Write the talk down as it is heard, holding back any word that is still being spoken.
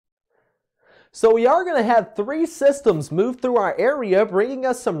So we are going to have three systems move through our area, bringing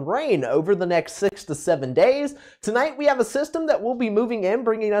us some rain over the next 6 to 7 days. Tonight we have a system that will be moving in,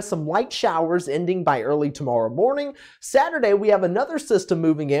 bringing us some light showers ending by early tomorrow morning. Saturday we have another system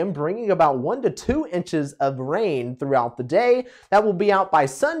moving in, bringing about 1 to 2 inches of rain throughout the day. That will be out by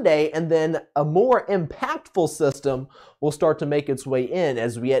Sunday, and then a more impactful system will start to make its way in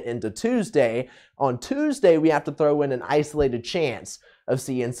as we get into Tuesday. On Tuesday we have to throw in an isolated chance of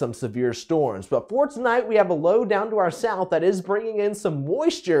seeing some severe storms. But for tonight, we have a low down to our south that is bringing in some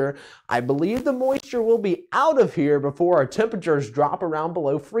moisture. I believe the moisture will be out of here before our temperatures drop around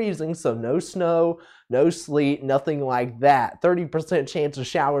below freezing, so no snow, no sleet, nothing like that. 30% chance of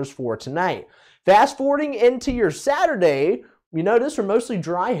showers for tonight. Fast forwarding into your Saturday, you notice we're mostly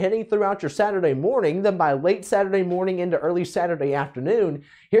dry heading throughout your Saturday morning. Then by late Saturday morning into early Saturday afternoon,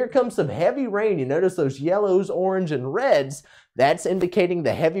 here comes some heavy rain. You notice those yellows, orange, and reds. That's indicating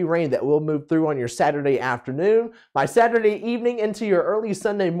the heavy rain that will move through on your Saturday afternoon. By Saturday evening into your early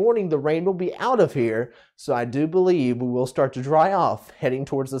Sunday morning, the rain will be out of here. So I do believe we will start to dry off heading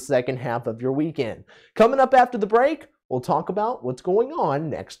towards the second half of your weekend. Coming up after the break, we'll talk about what's going on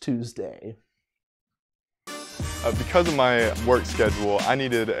next Tuesday. Because of my work schedule, I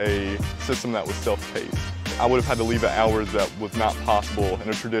needed a system that was self-paced. I would have had to leave at hours that was not possible in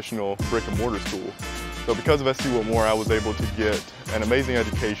a traditional brick and mortar school. So because of SC Wilmore, I was able to get an amazing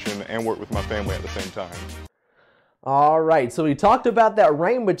education and work with my family at the same time. All right, so we talked about that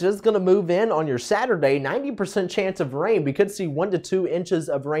rain, which is going to move in on your Saturday. 90% chance of rain. We could see 1 to 2 inches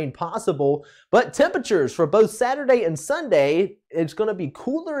of rain possible. But temperatures for both Saturday and Sunday, it's going to be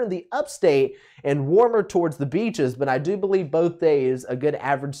cooler in the upstate and warmer towards the beaches. But I do believe both days, a good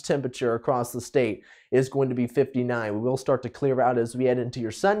average temperature across the state is going to be 59. We will start to clear out as we head into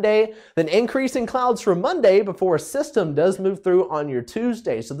your Sunday. Then increasing clouds for Monday before a system does move through on your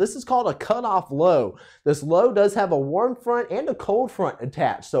Tuesday. So this is called a cutoff low. This low does have a warm front and a cold front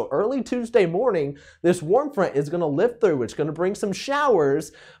attached. So early Tuesday morning, this warm front is going to lift through. It's going to bring some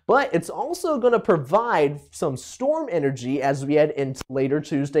showers, but it's also going to provide some storm energy as we head into later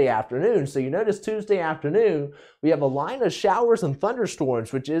Tuesday afternoon. So you notice Tuesday afternoon, we have a line of showers and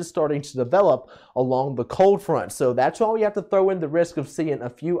thunderstorms, which is starting to develop along the cold front. So that's why we have to throw in the risk of seeing a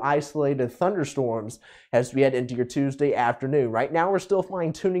few isolated thunderstorms as we head into your Tuesday afternoon. Right now, we're still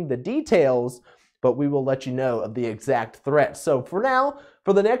fine-tuning the details, but we will let you know of the exact threat. So for now,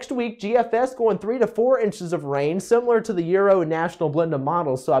 for the next week, GFS going 3 to 4 inches of rain, similar to the Euro and National Blended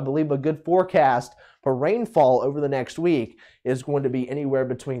models. So I believe a good forecast for rainfall over the next week is going to be anywhere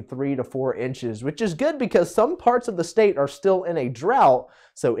between 3 to 4 inches, which is good because some parts of the state are still in a drought.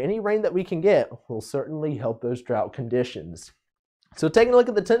 So any rain that we can get will certainly help those drought conditions. So taking a look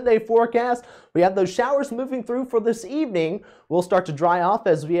at the 10-day forecast, we have those showers moving through for this evening. We'll start to dry off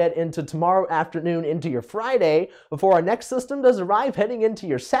as we head into tomorrow afternoon into your Friday before our next system does arrive heading into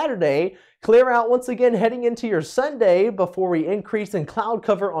your Saturday. Clear out once again heading into your Sunday before we increase in cloud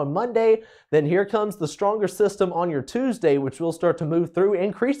cover on Monday. Then here comes the stronger system on your Tuesday, which will start to move through,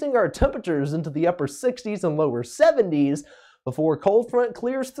 increasing our temperatures into the upper 60s and lower 70s before cold front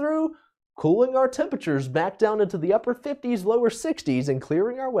clears through, cooling our temperatures back down into the upper 50s, lower 60s, and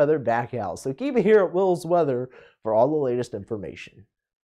clearing our weather back out. So keep it here at Will's Weather for all the latest information.